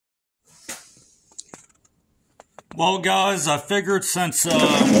Well, guys, I figured since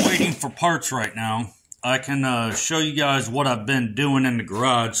I'm waiting for parts right now, I can show you guys what I've been doing in the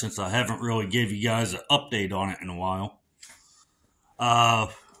garage since I haven't really gave you guys an update on it in a while.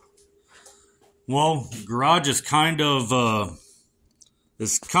 Well, garage is kind of a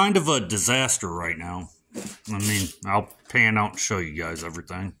disaster right now. I mean, I'll pan out and show you guys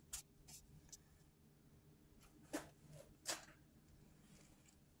everything.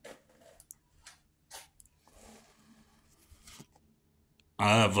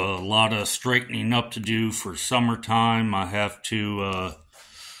 I have a lot of straightening up to do for summertime. I have to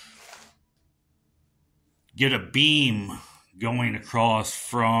get a beam going across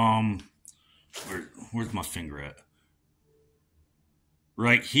from, where's my finger at?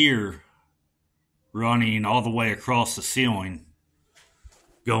 Right here, running all the way across the ceiling,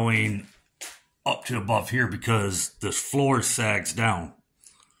 going up to above here because this floor sags down.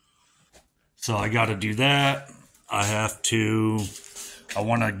 So I got to do that. I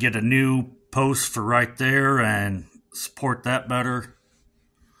want to get a new post for right there and support that better.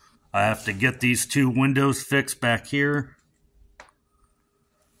 I have to get these two windows fixed back here.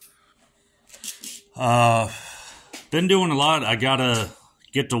 Been doing a lot. I got to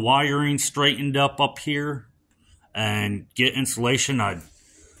get the wiring straightened up here and get insulation.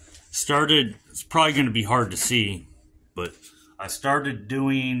 It's probably going to be hard to see, but I started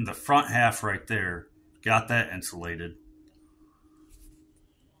doing the front half right there. Got that insulated.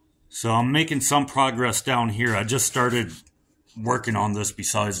 So I'm making some progress down here. I just started working on this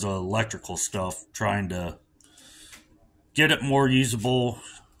besides the electrical stuff, trying to get it more usable,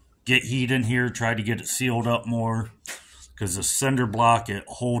 get heat in here, try to get it sealed up more, because the cinder block, it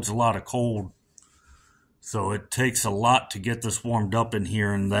holds a lot of cold. So it takes a lot to get this warmed up in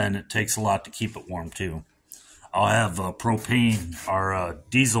here, and then it takes a lot to keep it warm too. I'll have a propane or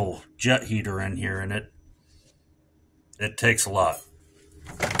diesel jet heater in here, and it takes a lot.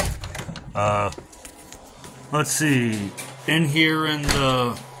 Let's see, in here in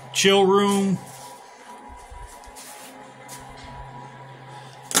the chill room,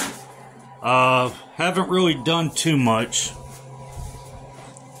 haven't really done too much.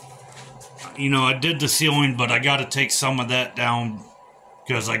 You know, I did the ceiling, but I got to take some of that down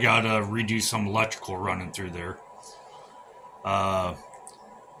because I got to redo some electrical running through there. I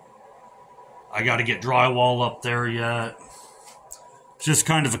got to get drywall up there yet. Just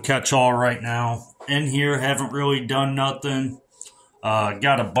kind of a catch-all right now. In here, haven't really done nothing.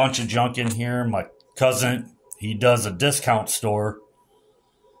 Got a bunch of junk in here. My cousin, he does a discount store.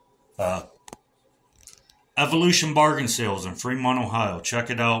 Evolution Bargain Sales in Fremont, Ohio. Check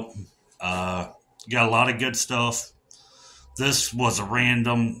it out. Got a lot of good stuff. This was a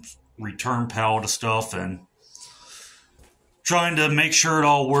random return pallet of stuff, and trying to make sure it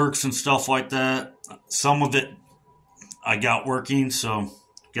all works and stuff like that. Some of it I got working, so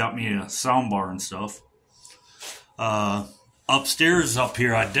got me a sound bar and stuff. Upstairs up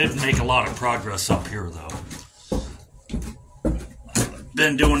here, I did make a lot of progress up here though.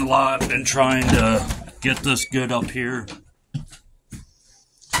 Been doing a lot, been trying to get this good up here.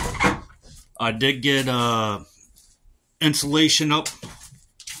 I did get insulation up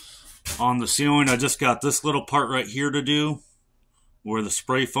on the ceiling. I just got this little part right here to do where the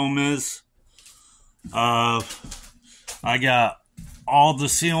spray foam is. I got all the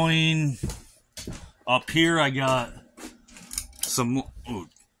ceiling up here. I got some, oh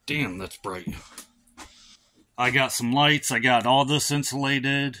damn, that's bright. I got some lights. I got all this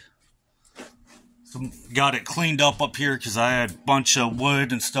insulated. Got it cleaned up here because I had a bunch of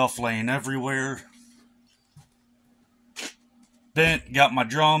wood and stuff laying everywhere. Got my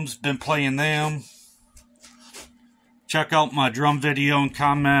drums, been playing them. Check out my drum video and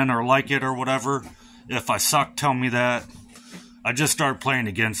comment or like it or whatever. If I suck, tell me that. I just started playing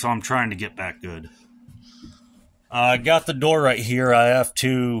again, so I'm trying to get back good. I got the door right here. I have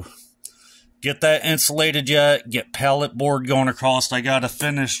to get that insulated yet, get pallet board going across. I got a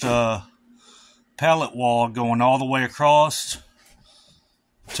finished pallet wall going all the way across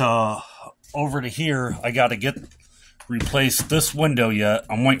to over to here. I got to replace this window yet.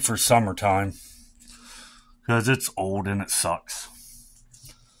 I'm waiting for summertime because it's old and it sucks.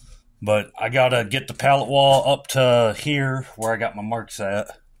 But I gotta get the pallet wall up to here where I got my marks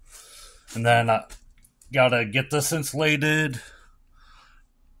at. And then I gotta get this insulated.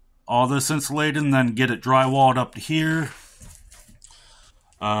 All this insulated, and then get it drywalled up to here.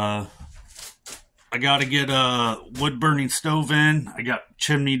 I gotta get a wood burning stove in. I got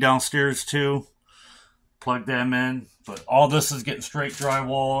chimney downstairs too. Plug them in. But all this is getting straight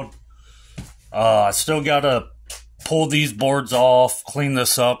drywalled. I still gotta pull these boards off, clean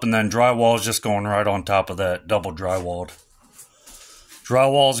this up, and then drywall is just going right on top of that, double drywalled.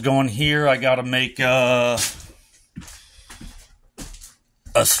 Drywall's going here. I gotta make a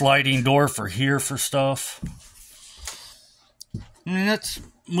sliding door for here for stuff. I mean, it's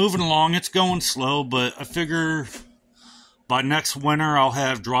moving along. It's going slow, but I figure by next winter I'll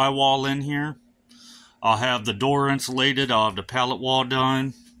have drywall in here. I'll have the door insulated. I'll have the pallet wall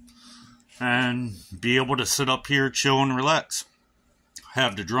done. And be able to sit up here, chill, and relax.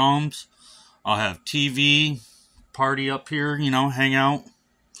 Have the drums. I'll have TV, party up here, you know, hang out.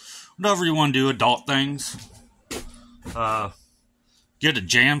 Whatever you want to do, adult things. Get a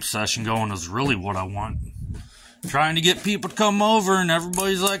jam session going is really what I want. Trying to get people to come over, and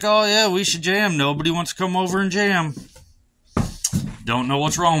everybody's like, oh yeah, we should jam. Nobody wants to come over and jam. Don't know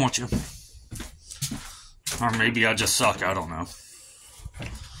what's wrong with you. Or maybe I just suck, I don't know.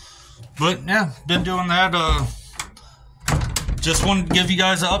 But yeah, been doing that. Just wanted to give you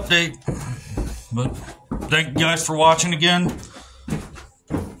guys an update. But thank you guys for watching again.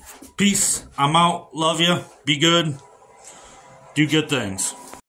 Peace. I'm out. Love you. Be good. Do good things.